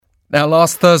Now,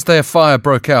 last Thursday, a fire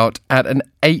broke out at an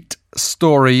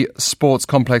 8-story sports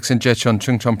complex in Jecheon,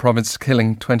 Chungcheon province,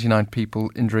 killing 29 people,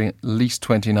 injuring at least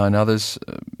 29 others.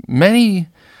 Many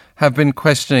have been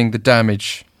questioning the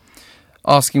damage,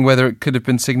 asking whether it could have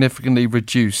been significantly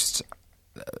reduced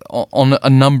on a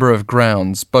number of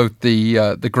grounds, both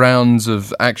the grounds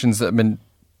of actions that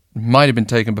might have been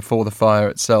taken before the fire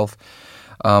itself,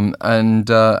 and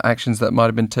actions that might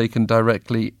have been taken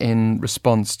directly in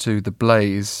response to the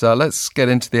blaze. Let's get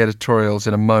into the editorials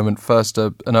in a moment. First,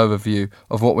 an overview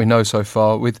of what we know so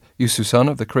far with Yoo Soo-sun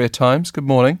of the Korea Times. Good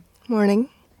morning. Morning.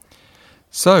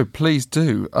 So, please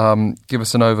do give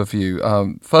us an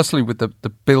overview. Firstly, with the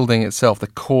building itself, the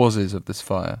causes of this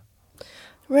fire.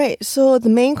 Right. So the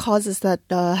main causes that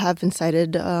have been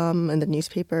cited in the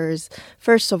newspapers,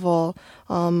 first of all,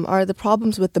 are the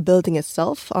problems with the building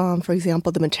itself. For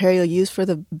example, the material used for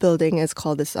the building is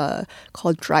called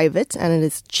drivit, and it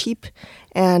is cheap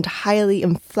and highly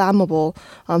inflammable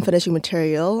finishing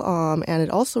material. And it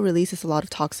also releases a lot of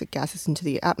toxic gases into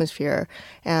the atmosphere.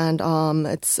 And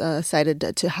it's cited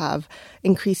to have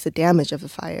increased the damage of the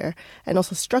fire. And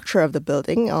also structure of the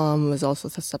building was also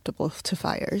susceptible to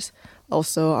fires.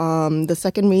 Also, the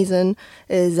second reason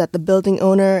is that the building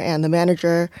owner and the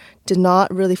manager did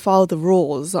not really follow the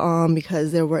rules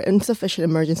because there were insufficient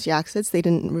emergency exits. They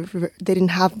didn't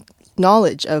have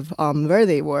knowledge of where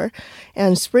they were,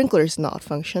 and sprinklers did not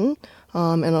function.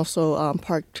 And also,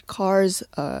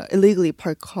 illegally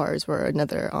parked cars were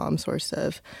another source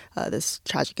of this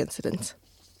tragic incident.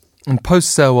 And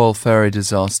post-Sewol ferry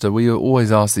disaster, we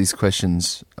always ask these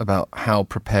questions about how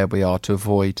prepared we are to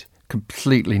avoid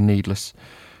completely needless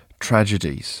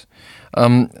tragedies.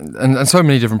 And so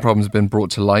many different problems have been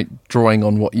brought to light, drawing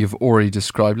on what you've already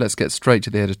described. Let's get straight to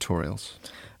the editorials.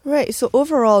 Right. So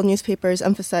overall, newspapers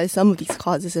emphasize some of these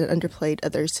causes and underplayed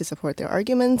others to support their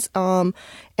arguments. And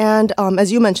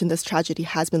as you mentioned, this tragedy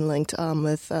has been linked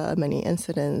with many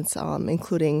incidents,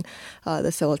 including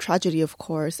the Sewol tragedy, of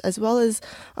course, as well as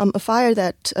a fire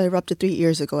that erupted 3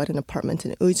 years ago at an apartment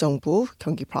in Uijeongbu,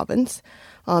 Gyeonggi Province,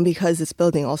 because this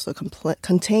building also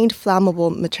contained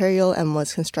flammable material and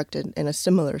was constructed in a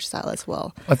similar style as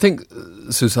well. I think,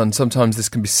 Susan, sometimes this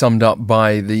can be summed up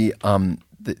by the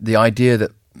idea that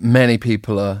many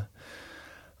people are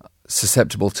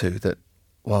susceptible to, that,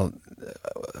 well,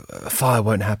 a fire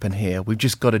won't happen here. We've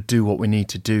just got to do what we need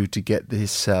to do to get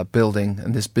this building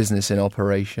and this business in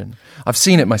operation. I've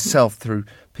seen it myself through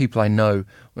people I know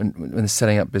when they're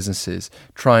setting up businesses,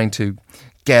 trying to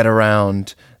get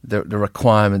around the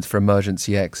requirements for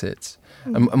emergency exits.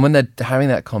 And when they're having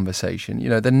that conversation,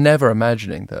 they're never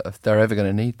imagining that if they're ever going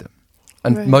to need them.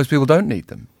 And Right. most people don't need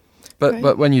them. But Right.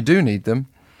 but when you do need them,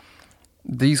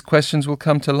 these questions will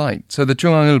come to light. So the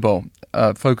중앙일보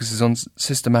focuses on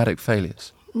systematic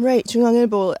failures. Right.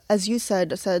 중앙일보, as you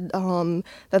said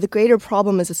that the greater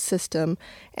problem is a system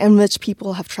in which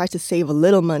people have tried to save a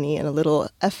little money and a little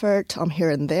effort here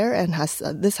and there, and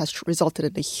this has resulted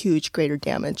in a huge, greater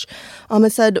damage.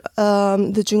 It said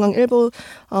the 중앙일보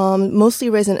mostly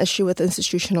raised an issue with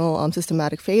institutional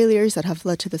systematic failures that have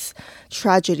led to this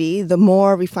tragedy. The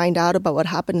more we find out about what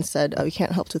happened, it said we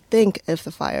can't help to think if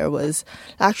the fire was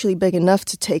actually big enough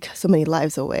to take so many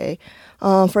lives away.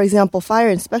 For example, fire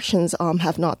inspections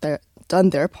have not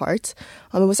done their part.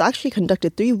 It was actually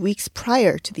conducted 3 weeks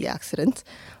prior to the accident.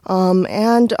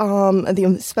 And the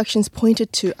inspections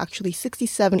pointed to actually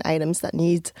 67 items that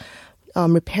need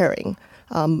repairing.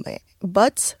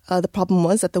 But the problem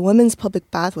was that the women's public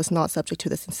bath was not subject to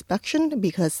this inspection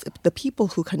because the people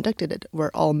who conducted it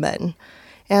were all men.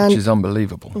 Which is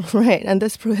unbelievable. Right, and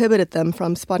this prohibited them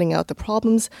from spotting out the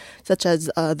problems, such as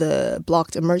the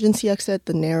blocked emergency exit,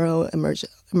 the narrow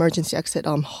emergency exit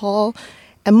hall,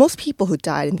 and most people who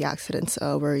died in the accidents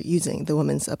were using the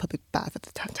women's public bath at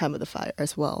the time of the fire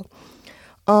as well.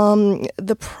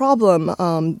 The problem,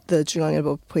 the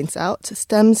중앙일보 points out,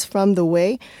 stems from the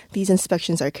way these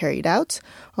inspections are carried out.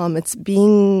 It's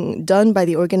being done by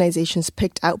the organizations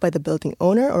picked out by the building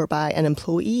owner or by an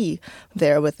employee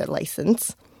there with a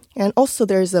license. And also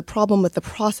there's a problem with the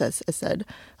process, it said,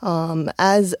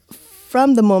 as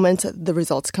from the moment the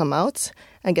results come out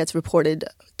and gets reported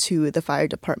to the fire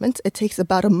department, it takes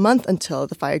about a month until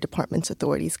the fire department's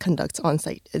authorities conduct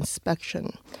on-site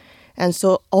inspection. And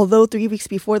so although 3 weeks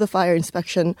before the fire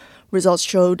inspection, results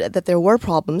showed that there were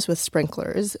problems with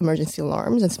sprinklers, emergency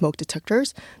alarms, and smoke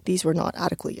detectors, these were not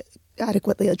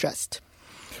adequately addressed.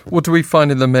 What do we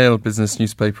find in the Mail business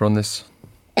newspaper on this?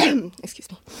 Excuse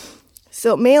me.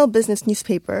 So Mail business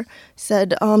newspaper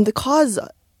said the cause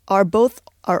are both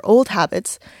our old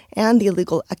habits and the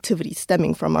illegal activities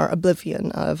stemming from our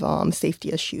oblivion of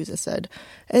safety issues, it said.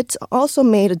 It also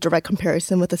made a direct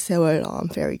comparison with the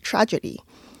Sewol ferry tragedy.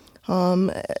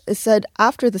 It said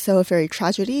after the Sewol ferry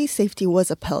tragedy, safety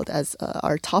was upheld as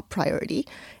our top priority,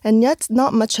 and yet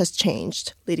not much has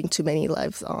changed, leading to many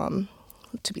lives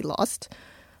to be lost.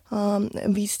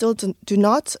 We still do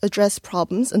not address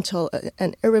problems until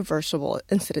an irreversible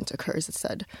incident occurs, it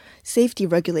said. Safety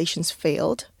regulations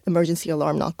failed, emergency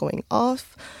alarm not going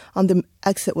off, the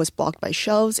exit was blocked by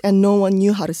shelves, and no one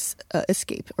knew how to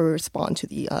escape or respond to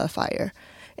the fire.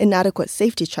 Inadequate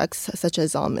safety checks, such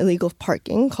as illegal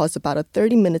parking, caused about a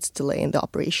 30 minutes delay in the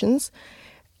operations.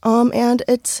 And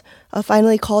it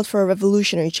finally called for a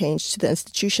revolutionary change to the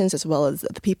institutions as well as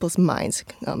the people's minds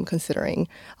considering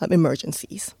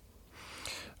emergencies.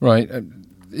 Right.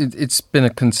 It's been a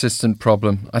consistent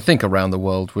problem. I think around the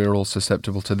world we're all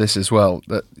susceptible to this as well,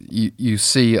 that you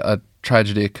see a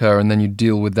tragedy occur and then you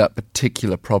deal with that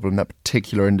particular problem, that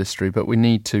particular industry. But we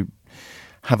need to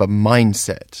have a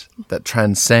mindset that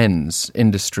transcends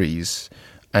industries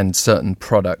and certain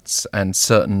products and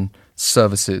certain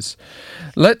services.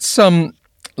 Let's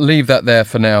leave that there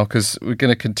for now, because we're going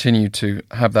to continue to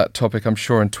have that topic, I'm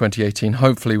sure, in 2018,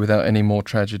 hopefully without any more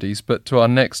tragedies. But to our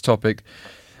next topic,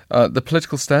 the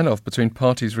political standoff between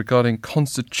parties regarding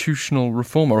constitutional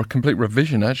reform, or a complete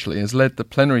revision actually, has led the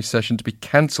plenary session to be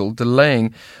cancelled,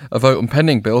 delaying a vote on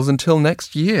pending bills until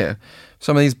next year.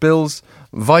 Some of these bills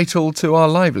vital to our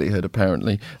livelihood,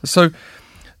 apparently. So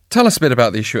tell us a bit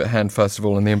about the issue at hand, first of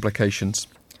all, and the implications.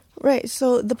 Right.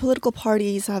 So the political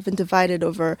parties have been divided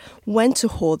over when to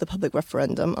hold the public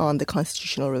referendum on the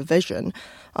constitutional revision.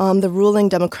 The ruling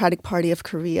Democratic Party of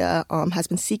Korea has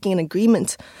been seeking an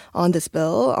agreement on this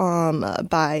bill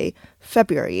by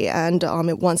February, and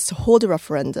it wants to hold a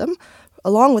referendum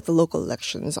along with the local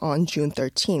elections on June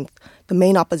 13th. The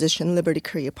main opposition, Liberty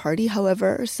Korea Party,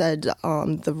 however, said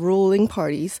the ruling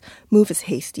party's move is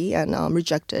hasty and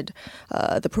rejected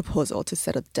the proposal to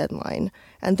set a deadline.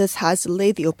 And this has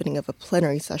delayed the opening of a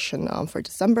plenary session for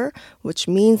December, which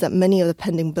means that many of the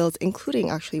pending bills, including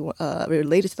actually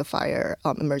related to the fire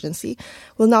emergency,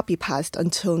 will not be passed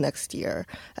until next year,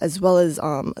 as well as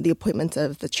the appointment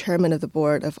of the chairman of the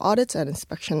Board of Audit and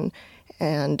Inspection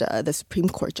and the Supreme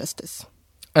Court Justice.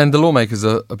 And the lawmakers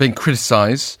are being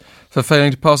criticised for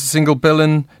failing to pass a single bill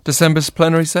in December's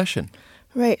plenary session.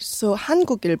 Right. So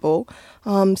한국일보,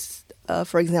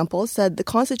 for example, said the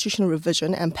constitutional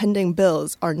revision and pending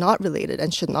bills are not related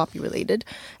and should not be related,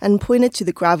 and pointed to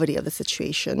the gravity of the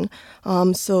situation.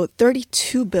 So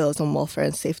 32 bills on welfare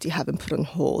and safety have been put on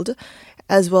hold,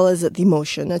 as well as the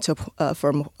motion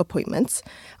for appointments.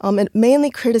 It mainly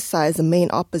criticized the main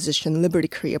opposition, Liberty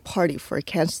Korea Party, for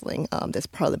canceling this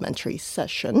parliamentary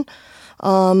session.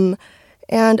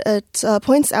 And it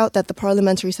points out that the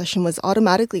parliamentary session was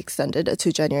automatically extended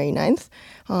to January 9th.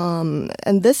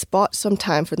 And this bought some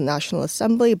time for the National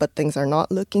Assembly, but things are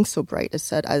not looking so bright, it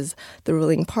said, as the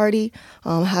ruling party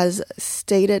has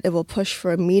stated it will push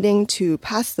for a meeting to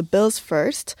pass the bills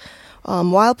first,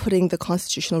 while putting the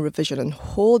constitutional revision on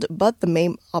hold, but the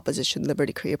main opposition,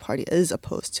 Liberty Korea Party, is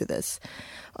opposed to this.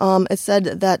 It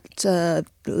said that the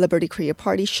Liberty Korea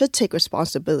Party should take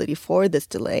responsibility for this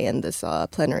delay in this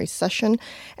plenary session,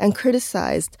 and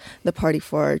criticized the party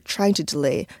for trying to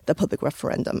delay the public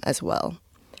referendum as well.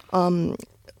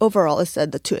 Overall, it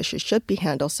said the two issues should be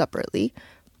handled separately,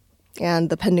 and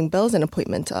the pending bills and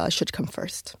appointment should come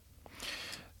first.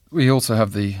 We also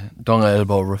have the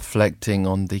Dongaelbo reflecting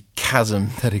on the chasm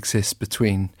that exists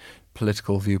between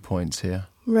political viewpoints here.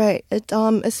 Right. It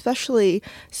especially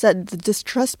said the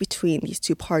distrust between these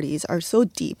two parties are so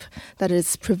deep that it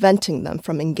is preventing them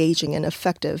from engaging in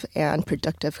effective and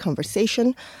productive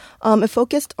conversation. It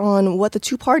focused on what the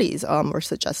two parties were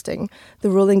suggesting.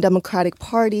 The ruling Democratic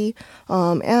Party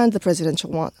and the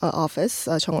presidential office,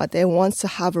 청와대, wants to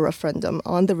have a referendum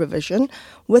on the revision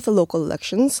with the local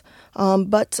elections,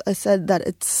 but I said that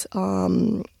it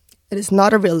is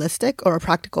not a realistic or a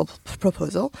practical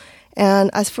proposal. And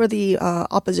as for the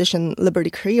opposition Liberty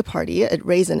Korea Party, it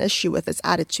raised an issue with its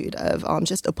attitude of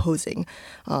just opposing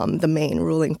the main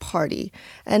ruling party.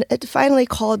 And it finally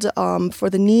called for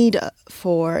the need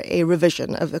for a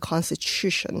revision of the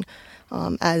Constitution,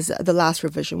 as the last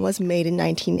revision was made in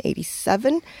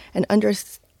 1987. And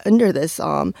under this,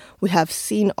 we have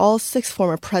seen all 6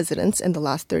 former presidents in the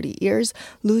last 30 years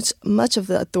lose much of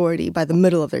the authority by the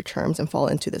middle of their terms and fall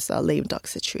into this lame duck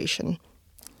situation.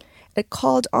 It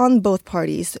called on both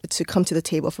parties to come to the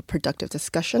table for productive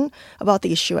discussion about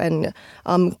the issue and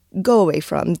go away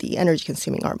from the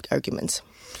energy-consuming arguments.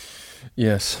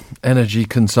 Yes, energy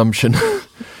consumption,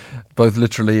 both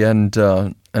literally and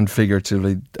and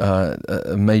figuratively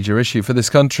a major issue for this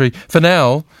country. For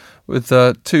now, with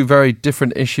two very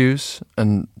different issues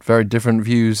and very different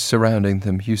views surrounding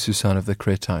them. Hugh Susan of the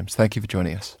Korea Times. Thank you for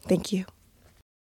joining us. Thank you.